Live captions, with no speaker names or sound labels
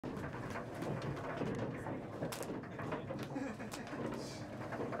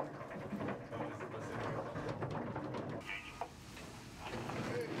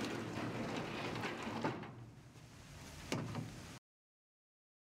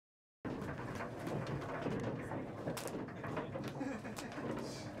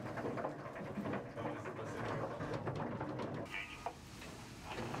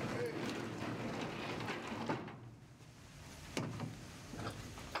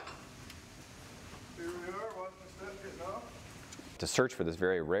to search for this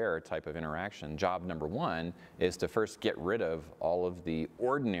very rare type of interaction, job number one is to first get rid of all of the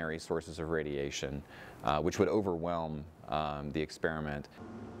ordinary sources of radiation, which would overwhelm the experiment.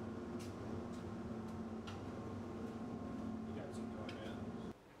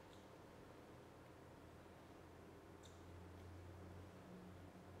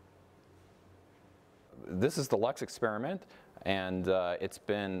 This is the Lux Experiment, and it's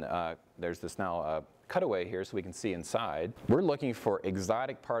been, there's this now cutaway here so we can see inside. We're looking for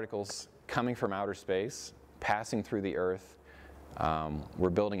exotic particles coming from outer space, passing through the Earth. We're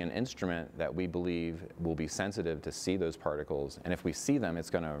building an instrument that we believe will be sensitive to see those particles, and if we see them, it's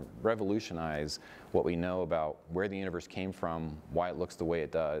going to revolutionize what we know about where the universe came from, why it looks the way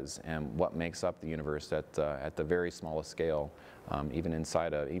it does, and what makes up the universe at the very smallest scale, even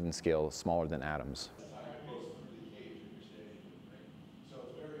inside a even scale smaller than atoms.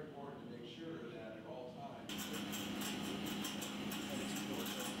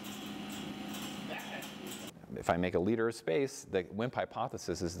 If I make a liter of space, the WIMP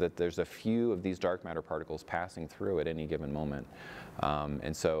hypothesis is that there's a few of these dark matter particles passing through at any given moment.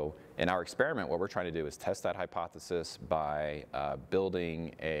 And so in our experiment, what we're trying to do is test that hypothesis by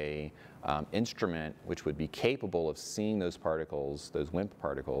building a instrument which would be capable of seeing those particles, those WIMP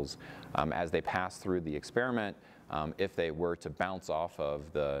particles, as they pass through the experiment, if they were to bounce off of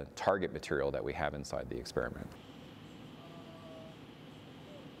the target material that we have inside the experiment.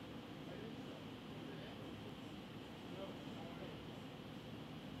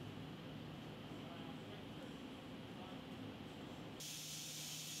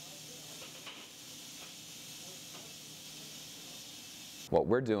 What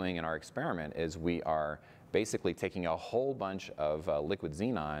we're doing in our experiment is we are basically taking a whole bunch of liquid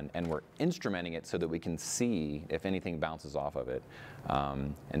xenon and we're instrumenting it so that we can see if anything bounces off of it.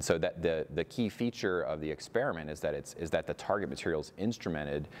 And so that the key feature of the experiment is that the target material is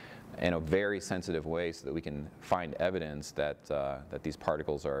instrumented in a very sensitive way so that we can find evidence that these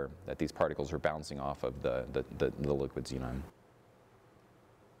particles are bouncing off of the liquid xenon.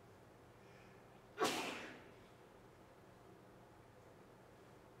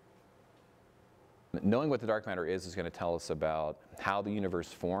 Knowing what the dark matter is going to tell us about how the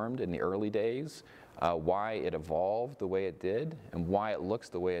universe formed in the early days, why it evolved the way it did, and why it looks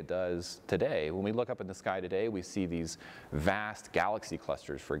the way it does today. When we look up in the sky today, we see these vast galaxy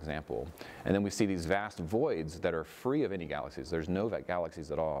clusters, for example, and then we see these vast voids that are free of any galaxies. There's no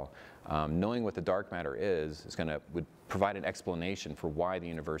galaxies at all. Knowing what the dark matter is would provide an explanation for why the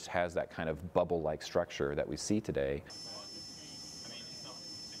universe has that kind of bubble-like structure that we see today.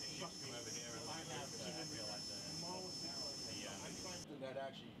 That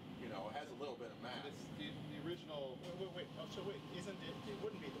actually, has a little bit of mass. The original. Wait. So wait, isn't it? It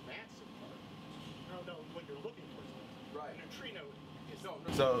wouldn't be the massive part. No. What you're looking for is right. A neutrino.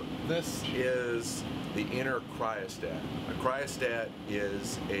 So this is the inner cryostat. A cryostat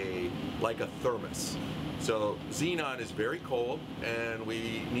is like a thermos. So xenon is very cold, and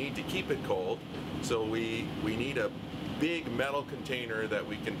we need to keep it cold. So we need a big metal container that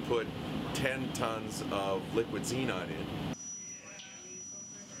we can put 10 tons of liquid xenon in.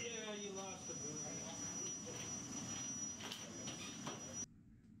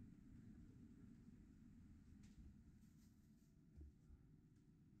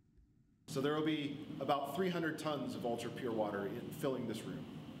 So there will be about 300 tons of ultra-pure water filling this room.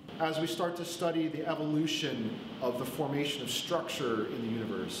 As we start to study the evolution of the formation of structure in the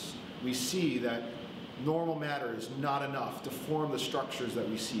universe, we see that normal matter is not enough to form the structures that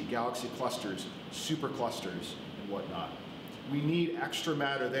we see, galaxy clusters, superclusters, and whatnot. We need extra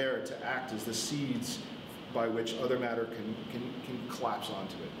matter there to act as the seeds by which other matter can collapse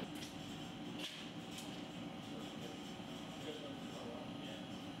onto it.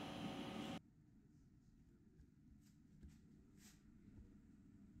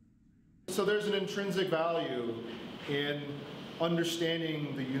 So there's an intrinsic value in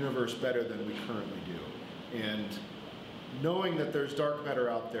understanding the universe better than we currently do. And knowing that there's dark matter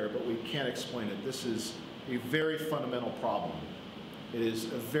out there, but we can't explain it, this is a very fundamental problem. It is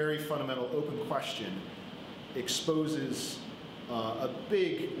a very fundamental open question, exposes a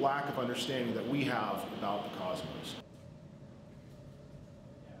big lack of understanding that we have about the cosmos.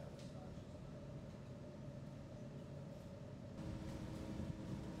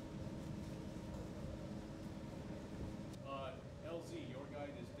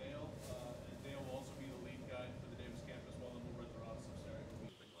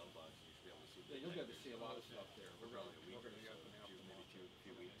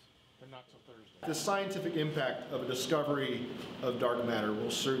 Not till Thursday. The scientific impact of a discovery of dark matter will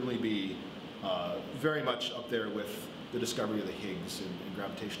certainly be very much up there with the discovery of the Higgs and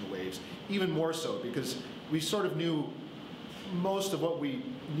gravitational waves, even more so because we sort of knew most of what we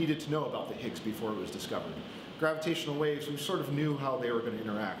needed to know about the Higgs before it was discovered. Gravitational waves, we sort of knew how they were going to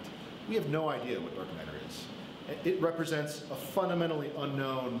interact. We have no idea what dark matter is. It represents a fundamentally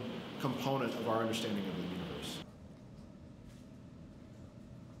unknown component of our understanding of the universe.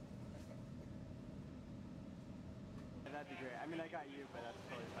 That'd be great. I mean, I got you, but that's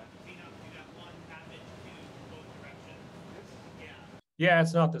totally fine. Yeah,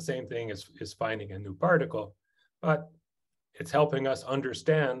 it's not the same thing as finding a new particle, but it's helping us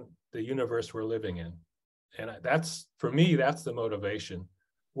understand the universe we're living in. And that's, for me, that's the motivation.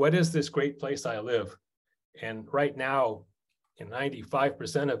 What is this great place I live? And right now,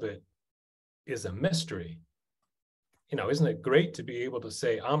 95% of it is a mystery. You know, isn't it great to be able to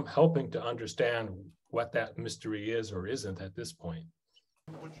say, I'm helping to understand what that mystery is or isn't at this point?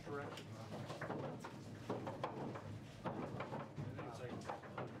 Which direction?